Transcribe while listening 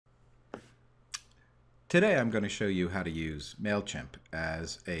Today I'm going to show you how to use MailChimp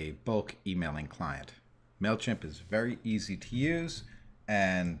as a bulk emailing client. MailChimp is very easy to use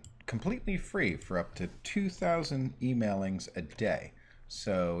and completely free for up to 2,000 emailings a day.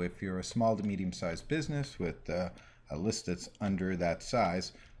 So if you're a small to medium-sized business with a list that's under that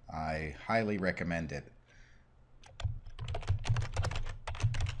size, I highly recommend it.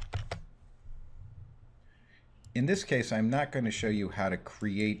 In this case, I'm not going to show you how to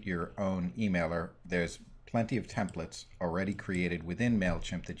create your own emailer. There's plenty of templates already created within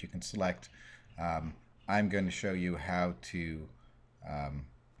MailChimp that you can select. I'm going to show you how to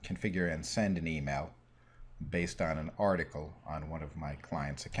configure and send an email based on an article on one of my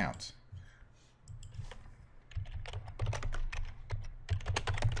clients' accounts.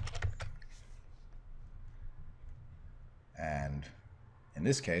 And in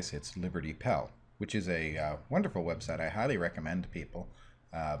this case, it's Liberty Pell, which is a wonderful website I highly recommend to people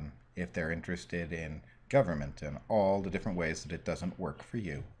if they're interested in government and all the different ways that it doesn't work for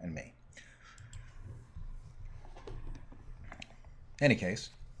you and me. Any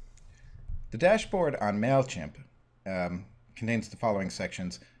case, the dashboard on MailChimp contains the following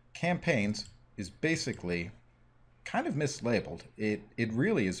sections. Campaigns is basically kind of mislabeled. It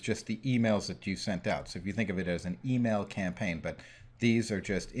really is just the emails that you sent out. So if you think of it as an email campaign, but these are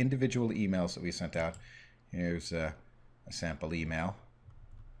just individual emails that we sent out. Here's a sample email.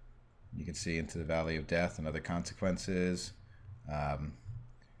 You can see into the valley of death and other consequences.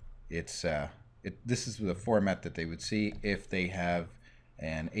 This is the format that they would see if they have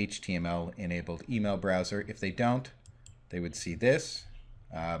an HTML enabled email browser. If they don't, they would see this.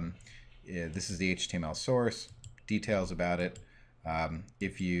 This is the HTML source, details about it.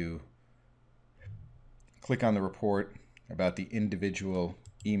 If you click on the report about the individual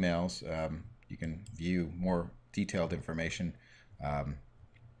emails, you can view more detailed information.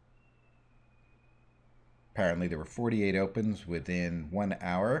 Apparently there were 48 opens within 1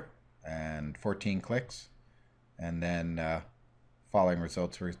 hour and 14 clicks, and then following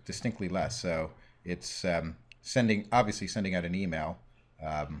results were distinctly less. So it's obviously sending out an email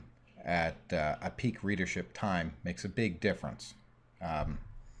at a peak readership time makes a big difference.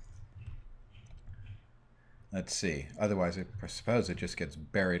 Let's see. Otherwise, I suppose it just gets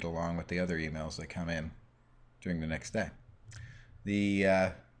buried along with the other emails that come in during the next day.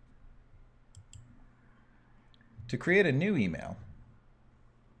 To create a new email,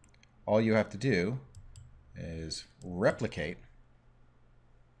 all you have to do is replicate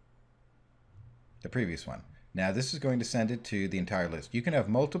the previous one. Now, this is going to send it to the entire list. You can have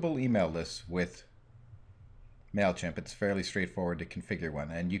multiple email lists with MailChimp. It's fairly straightforward to configure one,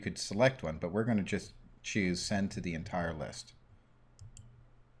 and you could select one, but we're going to just choose send to the entire list.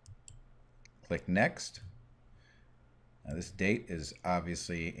 Click next. Now this date is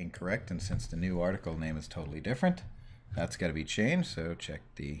obviously incorrect, and since the new article name is totally different, that's got to be changed. So check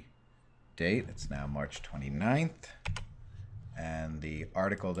the date. It's now March 29th, and the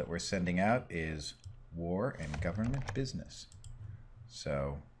article that we're sending out is War and Government Business.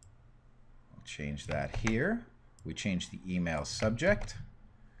 So we'll change that here. We change the email subject.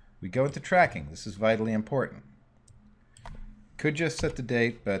 We go into tracking. This is vitally important. Could just set the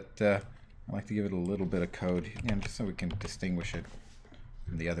date, but I like to give it a little bit of code, just so we can distinguish it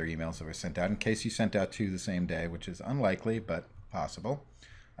from the other emails that were sent out, in case you sent out 2 the same day, which is unlikely, but possible.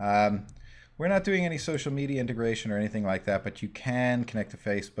 We're not doing any social media integration or anything like that, but you can connect to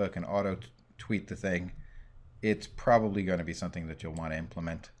Facebook and auto-tweet the thing. It's probably going to be something that you'll want to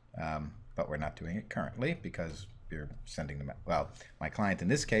implement, but we're not doing it currently because you're sending them out. Well, my client in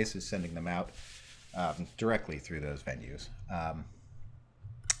this case is sending them out directly through those venues.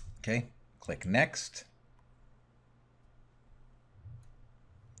 Okay, click next.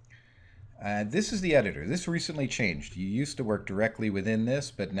 This is the editor. This recently changed. You used to work directly within this,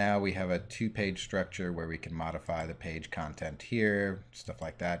 but now we have a 2-page structure where we can modify the page content here, stuff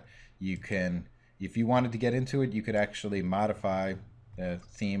like that. You can, if you wanted to get into it, you could actually modify the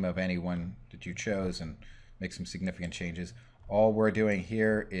theme of any one that you chose and make some significant changes. All we're doing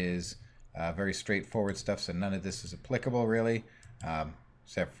here is very straightforward stuff, so none of this is applicable really,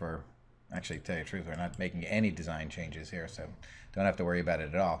 except for, actually, to tell you the truth, we're not making any design changes here, so don't have to worry about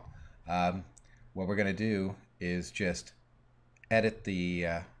it at all. What we're going to do is just edit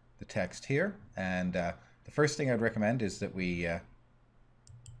the text here, and the first thing I'd recommend is that we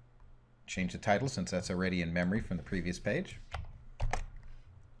change the title, since that's already in memory from the previous page,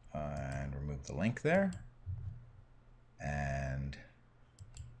 and remove the link there. And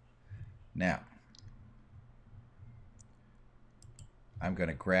now I'm going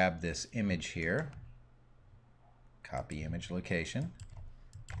to grab this image here, copy image location,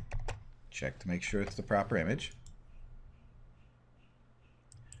 Check to make sure it's the proper image.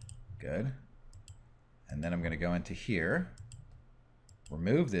 Good. And then I'm going to go into here,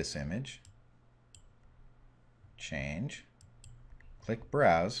 remove this image, change, click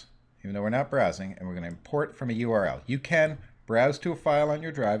Browse, even though we're not browsing, and we're going to import from a URL. You can browse to a file on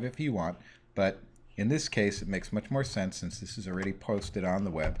your drive if you want, but in this case it makes much more sense since this is already posted on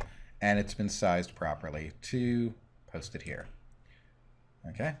the web and it's been sized properly to post it here.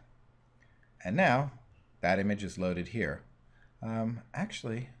 Okay? And now that image is loaded here.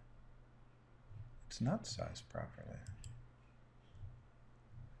 Actually, it's not sized properly.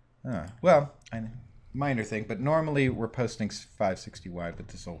 Well, minor thing, but normally we're posting 560 wide, but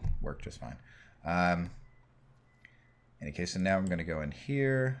this will work just fine. Any case, and now I'm going to go in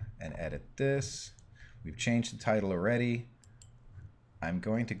here and edit this. We've changed the title already. I'm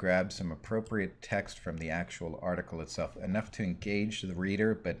going to grab some appropriate text from the actual article itself, enough to engage the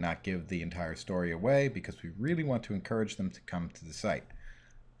reader but not give the entire story away, because we really want to encourage them to come to the site.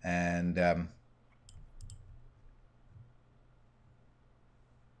 And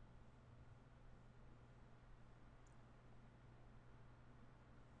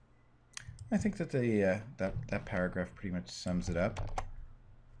I think that that paragraph pretty much sums it up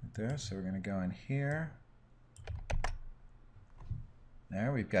right there. So we're going to go in here.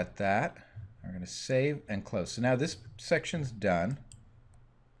 There, we've got that. We're going to save and close. So now this section's done.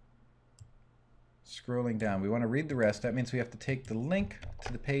 Scrolling down, we want to read the rest. That means we have to take the link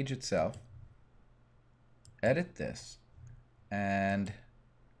to the page itself, edit this, and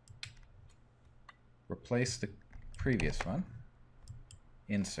replace the previous one.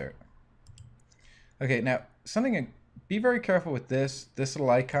 Insert. Okay, now be very careful with this. This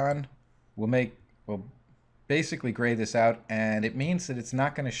little icon will basically gray this out, and it means that it's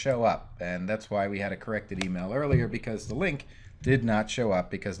not going to show up. And that's why we had a corrected email earlier, because the link did not show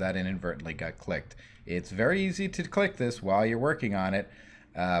up because that inadvertently got clicked. It's very easy to click this while you're working on it.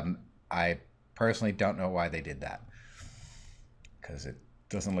 I personally don't know why they did that, because it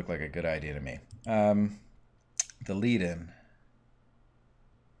doesn't look like a good idea to me. The lead-in.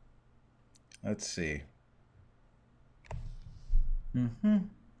 Let's see. Don't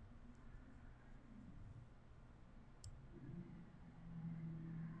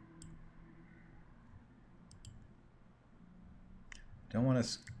want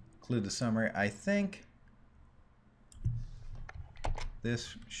to include the summary. I think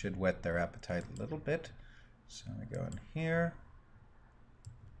this should whet their appetite a little bit. So I'm going to go in here,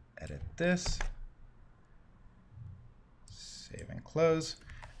 edit this, save and close.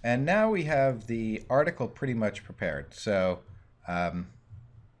 And now we have the article pretty much prepared. So the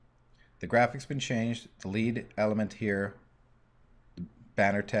graphic's been changed, the lead element here, the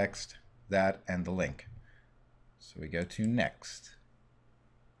banner text, that, and the link. So we go to next.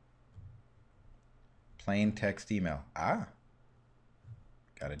 Plain text email. Got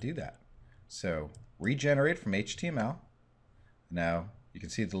to do that. So regenerate from HTML. Now you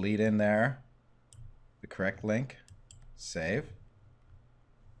can see the lead in there, the correct link, save.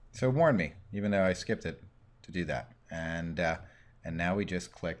 So warn me, even though I skipped it to do that. And now we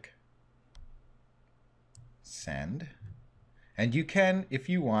just click send. And you can, if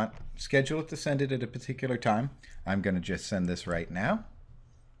you want, schedule it to send it at a particular time. I'm going to just send this right now.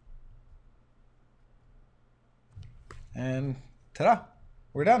 And ta-da,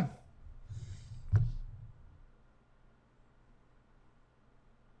 we're done.